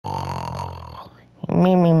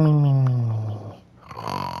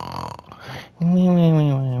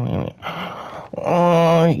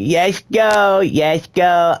Yes,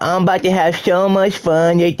 go. I'm about to have so much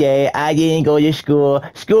fun today. I didn't go to school.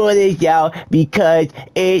 School is out because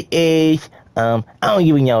it is, I don't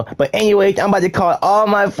even know. But anyways, I'm about to call all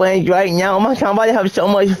my friends right now. I'm about to have so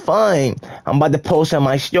much fun. I'm about to post on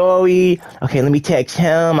my story. Okay, let me text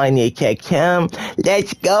him. I need to text him.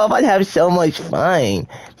 Let's go. I'm about to have so much fun.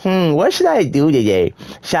 What should I do today?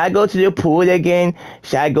 Should I go to the pool again?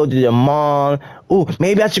 Should I go to the mall? Ooh,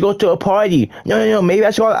 maybe I should go to a party. No. Maybe I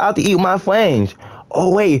should go out to eat with my friends.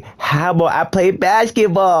 Oh, wait. How about I play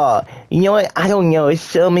basketball? You know what? I don't know. There's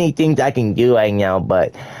so many things I can do right now,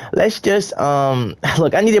 but let's just,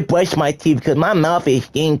 look, I need to brush my teeth because my mouth is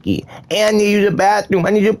stinky. And I need to use the bathroom. I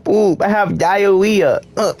need to poop. I have diarrhea.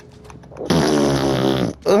 I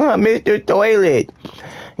missed the toilet.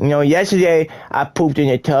 You know, yesterday I pooped in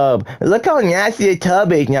the tub. Look how nasty the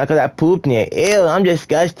tub is now because I pooped in it. Ew, I'm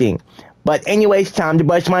disgusting. But anyways, time to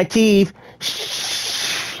brush my teeth.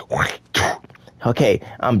 Okay,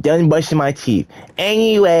 I'm done brushing my teeth.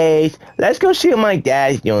 Anyways, let's go see what my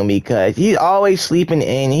dad's doing because he's always sleeping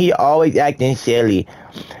in. He's always acting silly.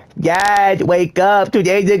 Dad, wake up.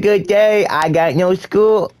 Today's a good day. I got no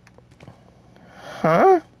school.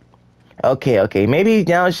 Huh? Okay. Maybe he's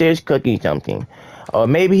downstairs cooking something. Or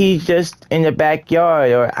maybe he's just in the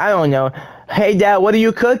backyard, or I don't know. Hey, Dad, what are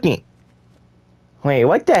you cooking? Wait,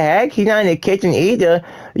 what the heck? He's not in the kitchen either.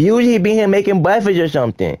 Usually he'd be here making breakfast or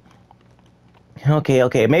something.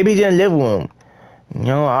 Okay. Maybe he's in the living room.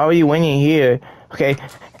 No, I already went in here. Okay.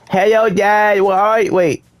 Hello, Dad. Where are you?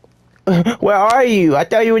 Wait. Where are you? I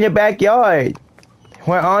thought you were in the backyard.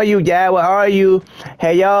 Where are you, Dad? Where are you?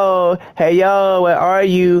 Hello. Where are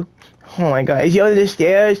you? Oh, my God. Is he under the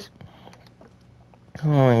stairs? Oh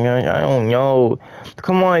my gosh, I don't know.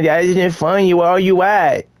 Come on, Dad, isn't it funny? Where are you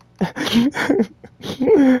at?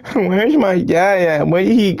 Where's my dad at? Where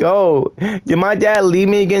did he go? Did my dad leave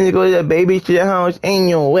me again to go to the babysitter house? Ain't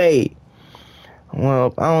no way.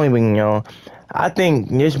 Well, I don't even know. I think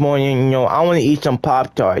this morning, I want to eat some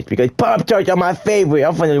Pop-Tarts because Pop-Tarts are my favorite.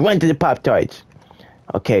 I'm gonna run to the Pop-Tarts.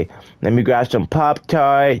 Okay, let me grab some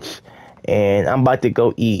Pop-Tarts and I'm about to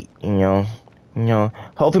go eat,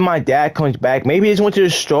 hopefully my dad comes back. Maybe he just went to the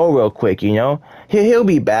store real quick, He'll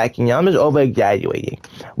be back, I'm just over-exaggerating.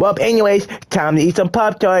 Well, anyways, time to eat some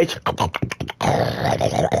Pop-Tarts.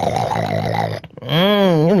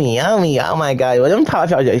 Yummy. Oh my God, well, them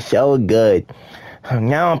Pop-Tarts are so good.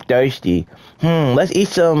 Now I'm thirsty. Let's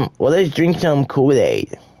drink some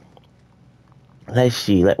Kool-Aid. Let's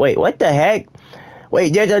see. Wait, what the heck?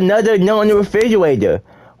 Wait, there's another note in the refrigerator.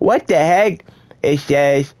 What the heck? It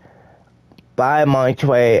says, bye,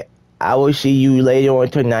 Montre. I will see you later on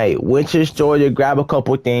tonight. Went to the store to grab a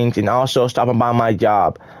couple things and also stopping by my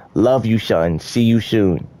job. Love you, son. See you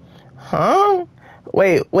soon. Huh?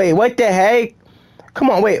 Wait, what the heck? Come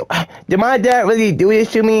on, wait. Did my dad really do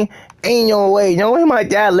this to me? Ain't no way. No way my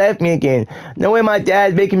dad left me again. No way my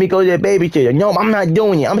dad's making me go to the babysitter. No, I'm not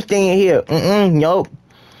doing it. I'm staying here. Nope.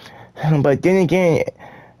 But then again,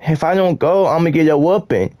 if I don't go, I'm gonna get a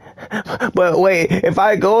whooping. But wait, if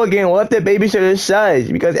I go again, what if the babysitter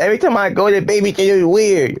says? Because every time I go, the babysitter is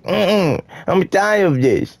weird. I'm tired of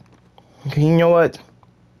this. Okay, you know what?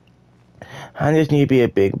 I just need to be a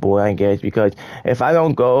big boy, I guess, because if I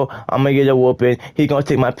don't go, I'm gonna get a whooping. He's gonna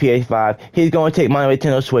take my PS5. He's gonna take my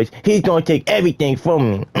Nintendo Switch. He's gonna take everything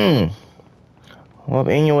from me. Well,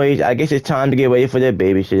 anyways, I guess it's time to get ready for the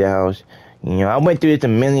babysitter house. I went through this a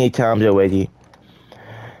million times already.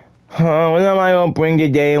 What am I gonna bring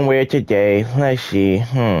today and wear today? Let's see.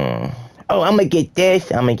 Oh, I'm gonna get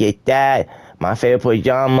this. I'm gonna get that. My favorite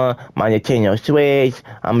pajama, my Nintendo Switch.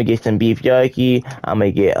 I'm gonna get some beef jerky. I'm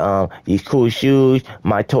gonna get these cool shoes,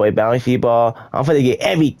 my toy bouncy ball. I'm gonna get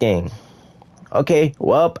everything. Okay,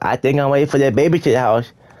 well, I think I'm ready for the babysitter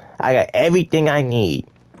house. I got everything I need.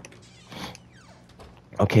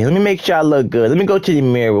 Okay, let me make sure I look good. Let me go to the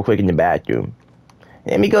mirror real quick in the bathroom.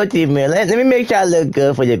 Let me go to the mirror. Let me make sure I look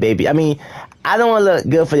good for the baby. I mean, I don't want to look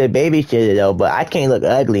good for the babysitter though, but I can't look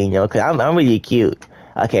ugly, because I'm really cute.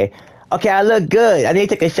 Okay, I look good. I need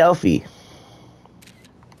to take a selfie.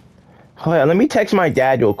 Hold on, let me text my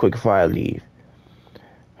dad real quick before I leave.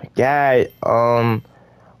 Dad,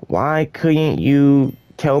 why couldn't you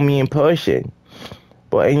tell me in person?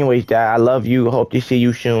 But anyways, Dad, I love you. Hope to see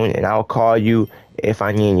you soon, and I'll call you if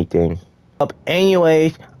I need anything.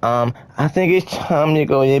 Anyways, I think it's time to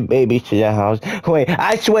go to the babysitter house. Wait,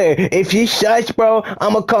 I swear, if she shuts, bro,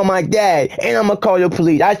 I'ma call my dad, and I'ma call the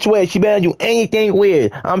police. I swear, she better do anything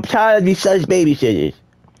weird. I'm tired of these such babysitters.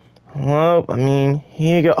 Well, I mean,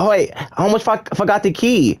 here you go. Oh wait, I almost forgot the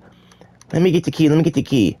key. Let me get the key. Let me get the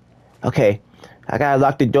key. Okay, I gotta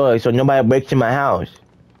lock the door so nobody breaks in my house.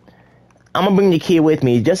 I'm gonna bring the key with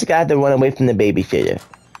me. Just got to run away from the babysitter.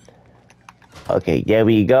 Okay, there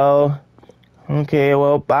we go. Okay,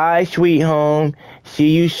 well, bye, sweet home.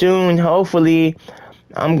 See you soon, hopefully.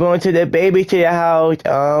 I'm going to the babysitter house.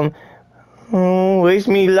 Wish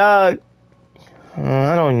me luck.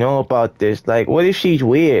 I don't know about this. Like, what if she's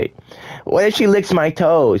weird? What if she licks my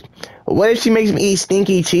toes? What if she makes me eat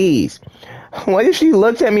stinky cheese? What if she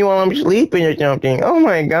looks at me while I'm sleeping or something? Oh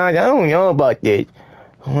my god, I don't know about this.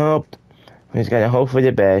 Well, we just gotta hope for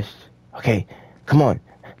the best. Okay, come on.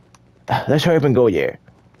 Let's hurry up and go there.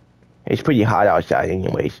 It's pretty hot outside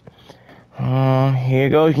anyways. Here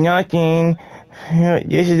goes nothing.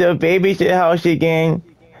 This is a babysitter house again.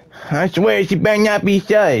 I swear she better not be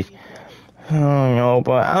sus. I don't know,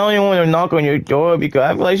 but I don't even want to knock on your door because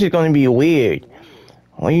I feel like she's gonna be weird.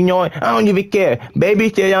 Well, you know what? I don't even care.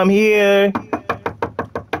 Babysitter, I'm here.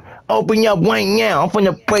 Open up right now. I'm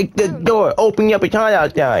gonna break the door. Open up, it's hot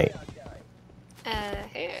outside.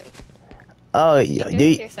 Hey. Oh,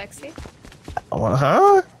 You're sexy.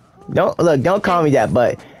 Huh? Don't call me that.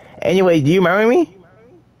 But anyway, do you remember me?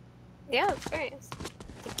 Yeah, of course.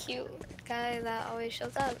 The cute guy that always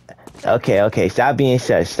shows up. Okay. Stop being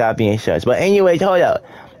sus. But anyways, hold up.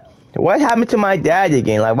 What happened to my dad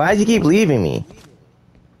again? Like, why does he keep leaving me?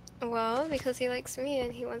 Well, because he likes me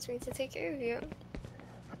and he wants me to take care of you.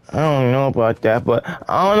 I don't know about that, but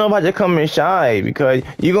I don't know about to come inside because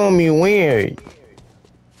you're gonna be weird.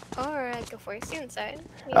 Or I could force you inside.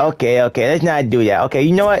 Okay, let's not do that. Okay,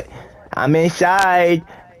 you know what? I'm inside.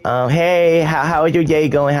 Hey, how is your day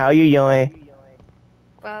going? How are you doing?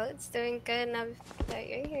 Well, it's doing good now that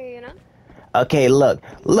you're here, you know? Okay, look,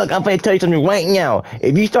 I'm gonna tell you something right now.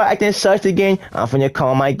 If you start acting sus again, I'm gonna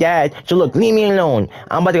call my dad. So look, leave me alone.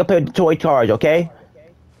 I'm about to go play with the toy cars, okay?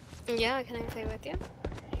 Yeah, can I play with you?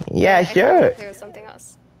 Yeah, sure. I can play with something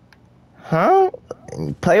else. Huh?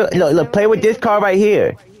 Play with this car right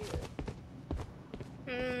here.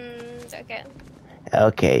 Okay.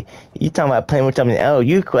 Okay, you talking about playing with something else?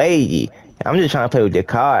 You crazy. I'm just trying to play with the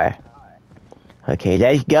car. Okay,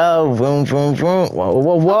 let's go. Vroom, vroom, vroom.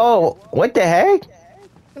 Whoa. What the heck?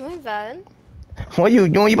 My bad. What are you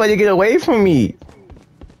doing? You better get away from me.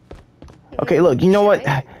 Okay, look, you know what?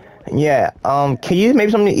 Yeah, can you make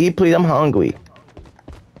something to eat, please? I'm hungry.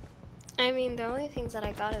 I mean, the only things that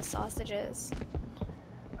I got is sausages.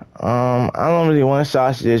 I don't really want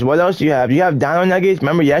sausages. What else do you have? Do you have dino nuggets?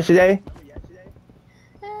 Remember yesterday?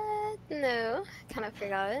 No. Kind of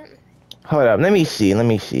forgot it. Hold up, let me see.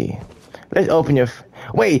 Let's open your...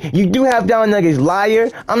 Wait, you do have dino nuggets,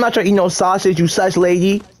 liar? I'm not trying to eat no sausage, you such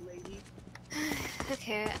lady.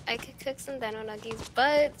 Okay, I could cook some dino nuggies,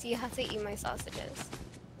 but you have to eat my sausages.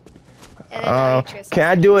 And then I'll eat your sausages. Can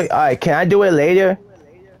I do it? Alright, can I do it later?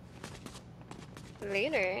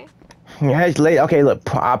 Later? Yes, later. Okay,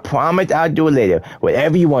 look, I promise I'll do it later.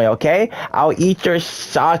 Whatever you want, okay? I'll eat your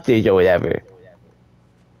sausage or whatever.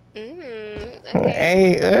 Okay.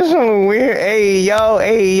 Hey, that's so weird. Hey, yo.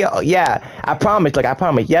 Yeah, I promise. Like, I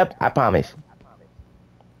promise. Yep, I promise.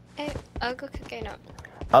 Hey, I'll go cook it now.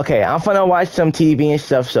 Okay, I'm gonna watch some TV and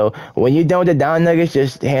stuff, so when you're done with the down nuggets,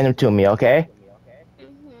 just hand them to me, okay?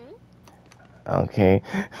 Okay.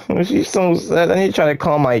 She's so sad. I need to try to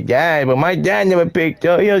call my dad, but my dad never picked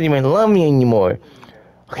up. He doesn't even love me anymore.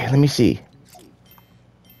 Okay, let me see.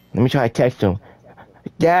 Let me try to text him.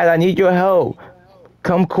 Dad, I need your help.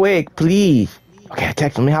 Come quick, please. Okay, I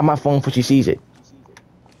text him. Let me have my phone before she sees it.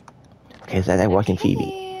 Okay, so I'm watching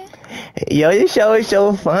TV. Yo, this show is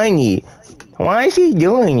so funny. Why is he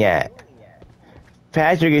doing that?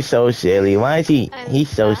 Patrick is so silly. Why is he's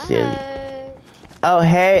so silly. Oh,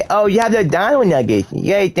 hey. Oh, you have the dino nuggets.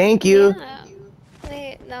 Yay, thank you. Yeah.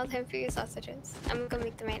 Wait, now time for your sausages. I'm gonna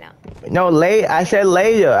make them right now. No, I said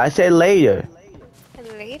later. Later?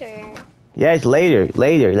 Yes, later.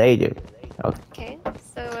 Okay. Okay,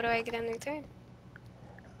 so what do I get in return?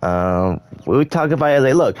 We'll talk about it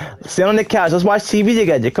later. Look, sit on the couch. Let's watch TV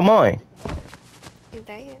together. Come on.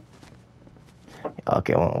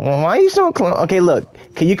 Okay, well, why are you so close? Okay, look.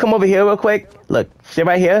 Can you come over here real quick? Look, sit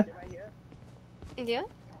right here. Yeah?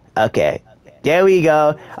 Okay. There we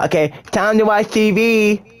go. Okay, time to watch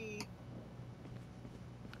TV.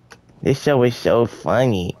 This show is so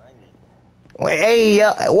funny. Wait, hey,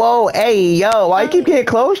 yo. Whoa, hey, yo. Why you keep getting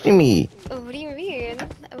close to me? What do you mean?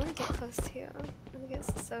 I want to get close to you. I want to get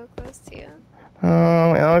so close to you.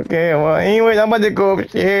 Okay. Well, anyways, I'm about to go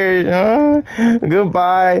upstairs.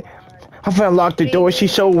 Goodbye. I'm gonna lock the door.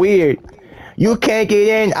 She's so weird. You can't get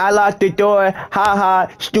in. I locked the door. Ha ha,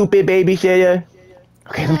 stupid babysitter.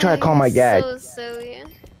 Okay, let me try to call my dad. So silly.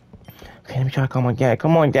 Okay, let me try to call my dad.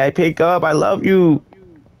 Come on, dad, pick up. I love you.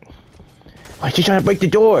 Why is she trying to break the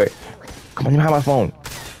door? Come on, let me have my phone.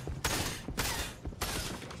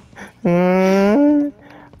 You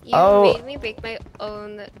made me break my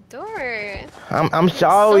own door. I'm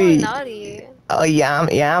sorry. So naughty. Oh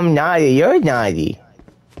yeah, I'm naughty. You're naughty.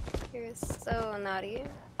 You're so naughty.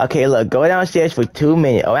 Okay, look, go downstairs for 2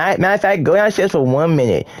 minutes. Oh, matter of fact, go downstairs for 1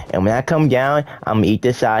 minute. And when I come down, I'm gonna eat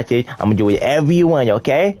the sausage. I'm gonna do whatever you want,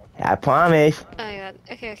 okay? I promise. Oh my god.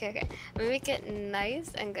 Okay. I'm gonna make it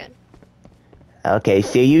nice and good. Okay,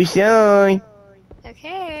 see you soon.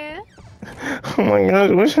 Okay. Oh my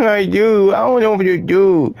gosh, what should I do? I don't know what to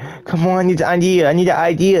do. Come on, I need an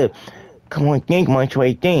idea. Come on, think,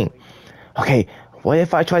 Monterey, think. Okay, what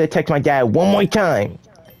if I try to text my dad one more time?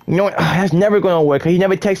 You know what? That's never gonna work, because he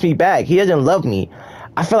never texts me back. He doesn't love me.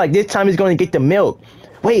 I feel like this time he's gonna get the milk.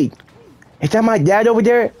 Wait, is that my dad over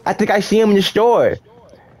there? I think I see him in the store.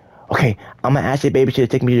 Okay, I'm gonna ask the babysitter to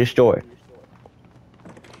take me to the store.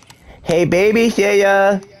 Hey,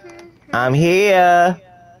 babysitter. I'm here.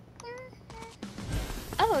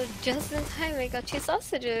 Oh, just in time, I got you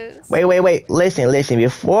sausages. Wait. Listen.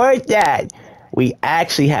 Before that, we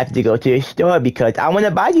actually have to go to the store because I want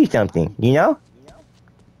to buy you something, you know?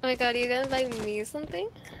 Oh my god, are you gonna buy me something?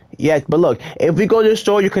 Yes, but look, if we go to the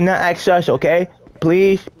store, you cannot ask us, okay?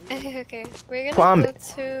 Please. Okay. We're gonna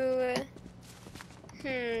Promise. go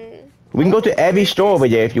to... We can go to every store over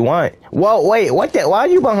there if you want. Whoa, wait, what the? Why are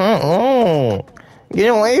you behind? Oh, get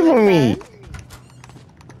away from me.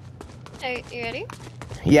 Are you ready?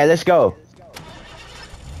 Yeah, let's go.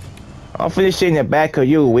 I'm finna sit in the back of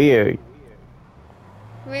you, weird.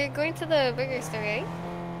 We're going to the burger store, right?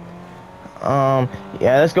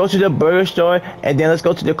 Yeah, let's go to the burger store, and then let's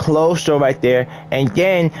go to the clothes store right there, and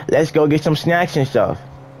then let's go get some snacks and stuff.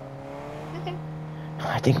 Okay.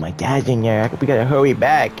 I think my dad's in there. We gotta hurry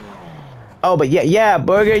back. Oh, but yeah,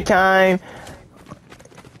 burger time.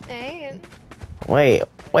 Hey. Wait,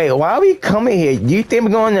 why are we coming here? Do you think we're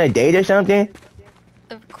going on a date or something?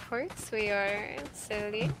 Of course we are,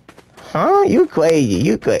 silly. Huh? You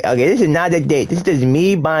crazy. Okay, this is not a date. This is just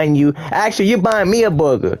me buying you. Actually, you're buying me a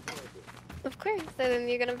burger. Of course, so then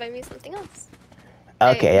you're gonna buy me something else.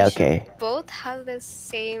 Okay. We should both have the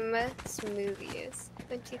same smoothies.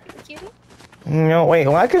 Don't you think, cutie? No, wait.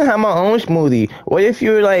 Why can't I have my own smoothie? What if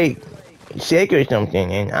you're like sick or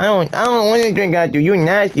something? And I don't want to drink after you. You're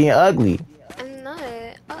nasty and ugly. I'm not.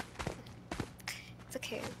 Oh. It's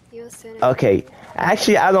okay. You'll soon. Okay.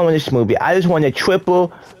 Actually, I don't want a smoothie. I just want a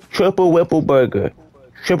triple whipple burger.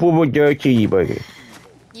 Triple with dirt cheeseburger.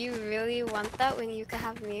 You really want that when you can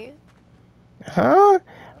have me? Huh?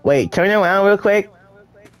 Wait, turn around real quick.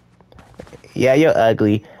 Yeah, you're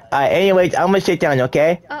ugly. Alright, anyways, I'm gonna sit down,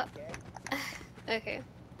 okay? Oh. Okay.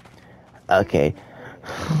 Okay.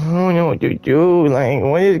 I don't know what to do. Like,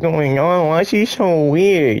 what is going on? Why is she so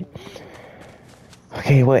weird?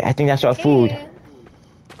 Okay, wait, I think that's our food.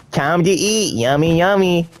 Time to eat.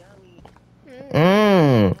 Yummy.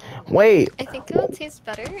 Wait. I think it will taste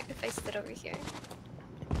better if I sit over here.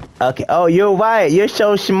 Okay. Oh, you're right. You're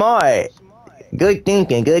so smart. Good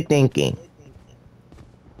thinking.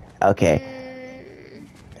 Okay.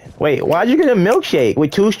 Wait, why'd you get a milkshake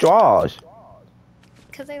with 2 straws?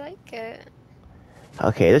 Because I like it.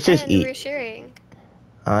 Okay, let's just eat. We're sharing.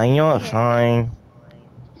 I know, it's fine.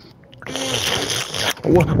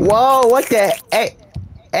 Whoa, what the?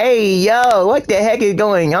 Hey, yo, what the heck is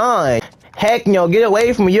going on? Heck no, get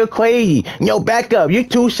away from me, you're crazy. No, back up, you're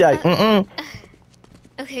too such.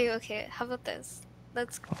 Okay, how about this?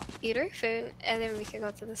 Let's eat our food, and then we can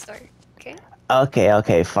go to the store, okay?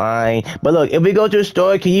 Okay, fine. But look, if we go to the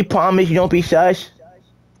store, can you promise you don't be sus?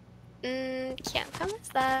 Can't promise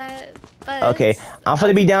that, but... Okay, I'm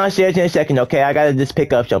gonna be downstairs in a second, okay? I gotta just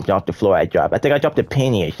pick up something off the floor I dropped. I think I dropped a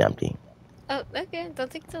penny or something. Oh, okay, don't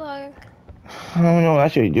take too long. I don't know what I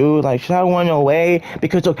should do. Like, should I run away?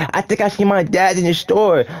 Because look, I think I see my dad in the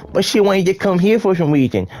store, but she wanted to come here for some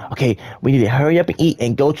reason. Okay, we need to hurry up and eat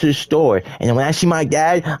and go to the store. And then when I see my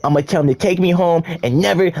dad, I'm gonna tell him to take me home and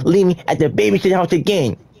never leave me at the babysitter house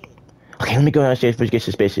again. Okay, let me go downstairs before it gets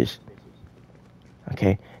suspicious.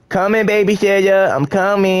 Okay, coming, babysitter. I'm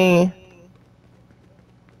coming.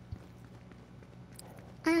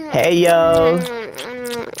 Hey, yo.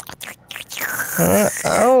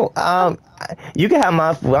 You can have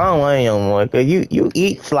my food. I don't want it no more. Cause you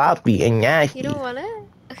eat sloppy and nasty. You don't want it?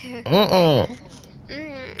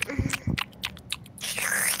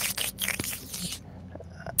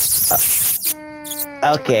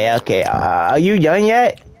 Okay. Okay. Are you done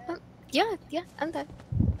yet? Yeah, I'm there.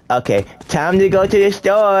 Okay, time to go to the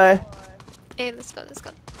store. Hey, let's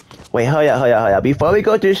go. Wait, hold up. Before we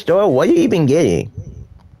go to the store, what are you even getting?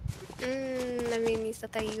 I mean, you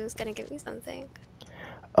said that you was gonna give me something.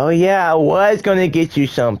 Oh yeah, I was gonna get you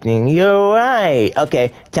something. You're right.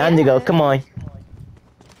 Okay, time to go. Yeah. Come on.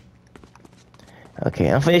 Okay,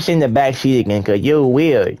 I'm finishing the back seat again because you're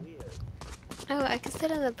weird. Oh, I can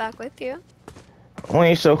sit in the back with you.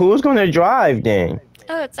 Wait, so who's gonna drive then?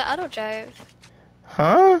 Oh, it's an auto drive.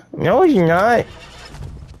 Huh? No, it's not.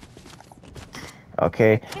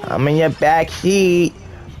 Okay, Okay. I'm in your back seat.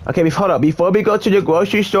 Okay, hold up. Before we go to the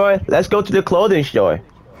grocery store, let's go to the clothing store.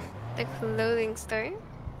 The clothing store.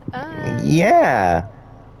 Um. Yeah,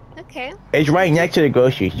 Okay. it's We right can. next to the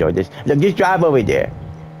grocery store. Just drive over there.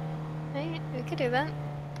 Right, we could do that.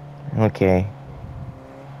 Okay.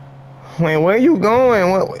 Wait, where you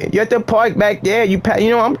going? You have to park back there. You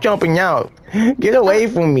know I'm jumping out. Get Oh, away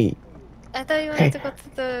from me. I thought you wanted Hey, to go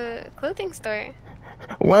to the clothing store.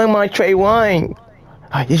 one of my tray one.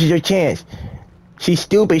 Ah, this is your chance. She's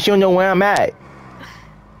stupid. She don't know where I'm at.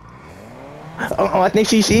 Oh, I think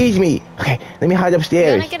she sees me. Okay, let me hide You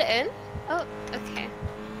upstairs. wanna get in? Oh, okay.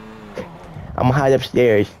 I'm gonna hide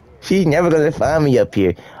upstairs. She's never gonna find me up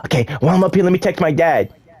here. Okay, while I'm up here, let me text my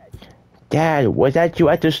dad. Dad, was that you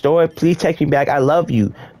at the store? Please text me back. I love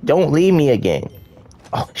you. Don't leave me again.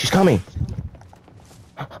 Oh, she's coming.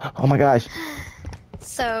 Oh my gosh.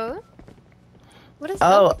 So, what is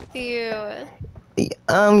up Oh, with you?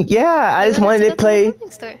 yeah. You wanted to go to the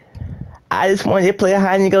clothing store. I just wanted to play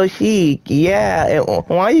hide and go seek. Yeah. And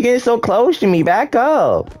why are you getting so close to me? Back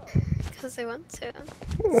up. Because I want to.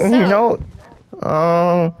 No. So,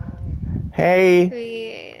 Um. Hey.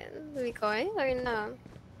 we going or no?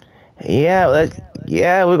 Yeah.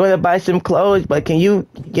 Yeah. We're gonna buy some clothes, but can you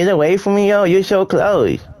get away from me, yo? You're so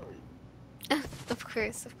close. Of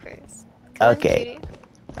course. Come on, Okay. cutie.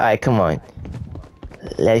 All right. Come on.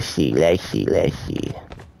 Let's see.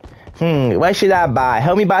 What should I buy?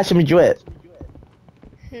 Help me buy some drip.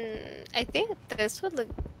 I think this would look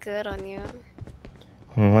good on you.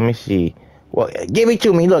 Let me see. Well, give it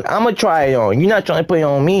to me. Look, I'm gonna try it on. You're not trying to put it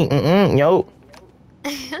on me. Yo.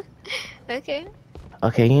 Okay.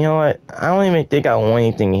 Okay, you know what? I don't even think I want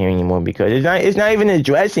anything here anymore because it's not even a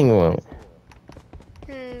dressing room.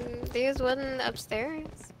 There's one upstairs.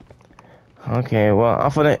 Okay,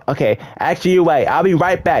 well, okay, actually, you're right. I'll be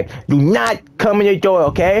right back. Do not come in the door,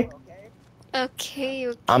 okay?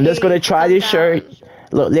 Okay. I'm just gonna try Calm this shirt. down.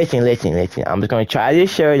 Look, listen. I'm just gonna try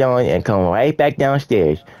this shirt on and come right back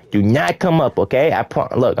downstairs. Do not come up, okay?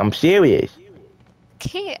 Look, I'm serious.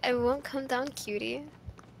 Okay, I won't come down, cutie.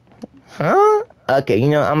 Huh? Okay, you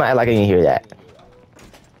know, I'm not like I didn't hear that.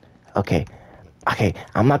 Okay,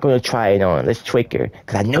 I'm not gonna try it on. Let's trick her,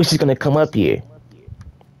 cause I know she's gonna come up here.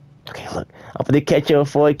 Okay, look, I'm gonna catch her in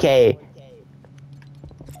 4K.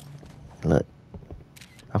 Look,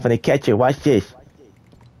 I'm gonna catch her. Watch this.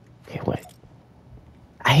 Okay, what?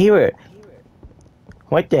 I hear her.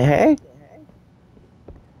 What the heck?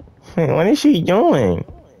 What is she doing?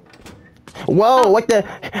 Whoa! Oh. What the?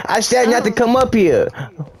 I said not to Oh. come up here.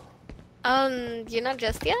 You're not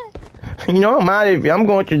dressed yet? You know I'm out of here. I'm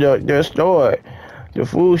going to the store, the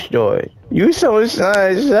food store. You so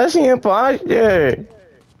sus. That's the imposter.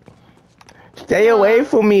 Stay away Aw.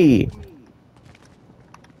 from me.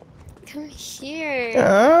 Come here.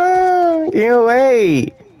 Get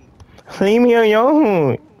away. Leave me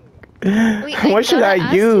alone. Wait, I What should gotta I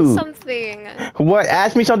ask you do? something. What?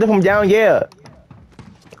 Ask me something from down here.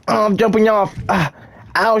 Oh, I'm jumping off. Ah,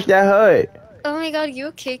 ouch, that hurt. Oh my god, you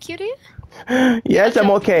okay, cutie? Yes, I'm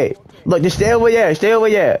okay. Look, just stay over there. Stay over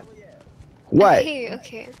there. What?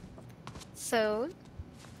 Okay. So,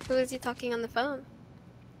 who is you talking on the phone?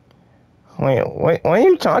 Wait, what are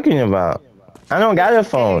you talking about? I don't got a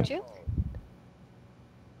phone. Scared you?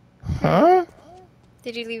 Huh?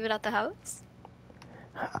 Did you leave it at the house?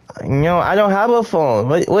 No, I don't have a phone.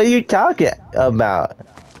 What are you talking about?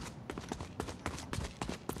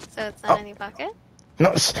 So it's not in your pocket?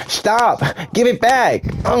 No, stop! Give it back!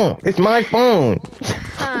 Oh, it's my phone.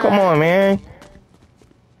 Come on, man.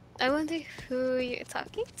 I wonder who you're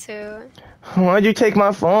talking to. Why'd you take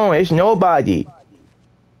my phone? It's nobody.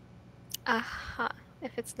 Aha.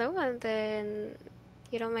 If it's no one, then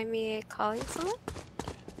you don't mind me calling someone?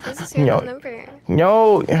 This is your new number.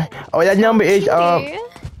 No. Oh, that number is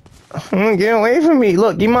get away from me.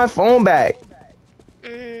 Look, give my phone back.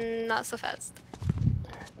 Not so fast.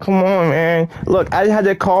 Come on, man. Look, I just had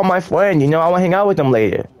to call my friend. You know, I want to hang out with him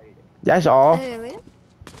later. That's all. Oh, really?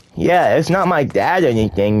 Yeah, it's not my dad or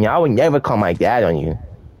anything. I would never call my dad on you.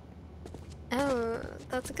 Oh,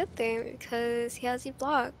 that's a good thing because he has you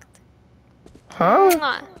blocked. Huh?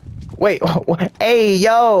 Mwah. Wait, hey,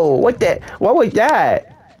 yo, what was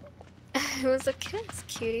that? It was a kiss,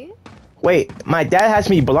 cutie. Wait, my dad has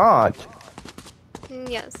me blocked.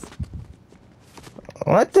 Yes.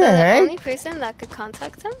 What So the the heck? only person that could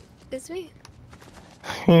contact him is me.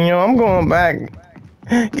 I'm going back.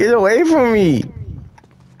 Get away from me.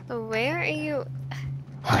 Where are you?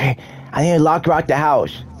 Okay, I need to lock her out the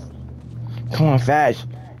house. Come on, fast.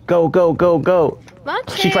 Go, go, go, go.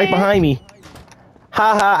 She's right Montre! behind me.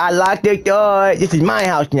 Haha, I locked the door. This is my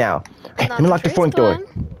house now. Okay, let Not me the lock the first front door.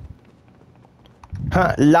 one.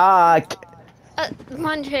 Huh, locked.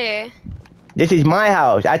 Montre. This is my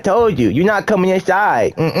house. I told you. You're not coming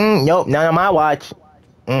inside. Nope, not on my watch.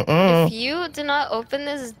 If you do not open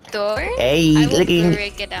this door, Hey, I will look at you.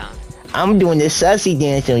 break it down. I'm doing the sussy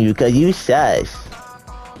dance on you because you sus.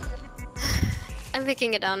 I'm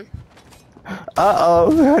picking it down.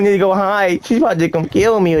 Uh-oh, I need to go hide. She's about to come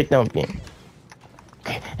kill me or something.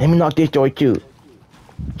 Okay, let me lock this door too.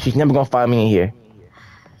 She's never gonna find me in here.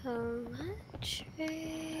 Montre.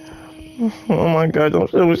 Oh my god, I'm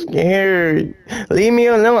so scared. Leave me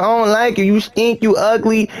alone. I don't like you. You stink, you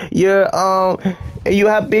ugly, and you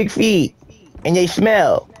have big feet. And they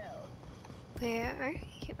smell. Where are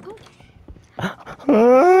you?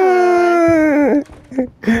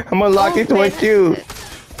 I'm gonna lock this door too.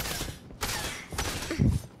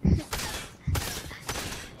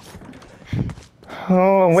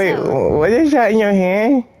 Oh, wait, So- what is that in your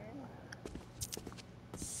hand?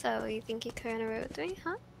 So, you think you can run away with me,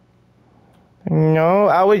 huh? No,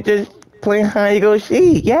 I was just playing hide and go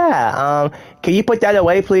seek. Yeah, can you put that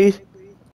away, please?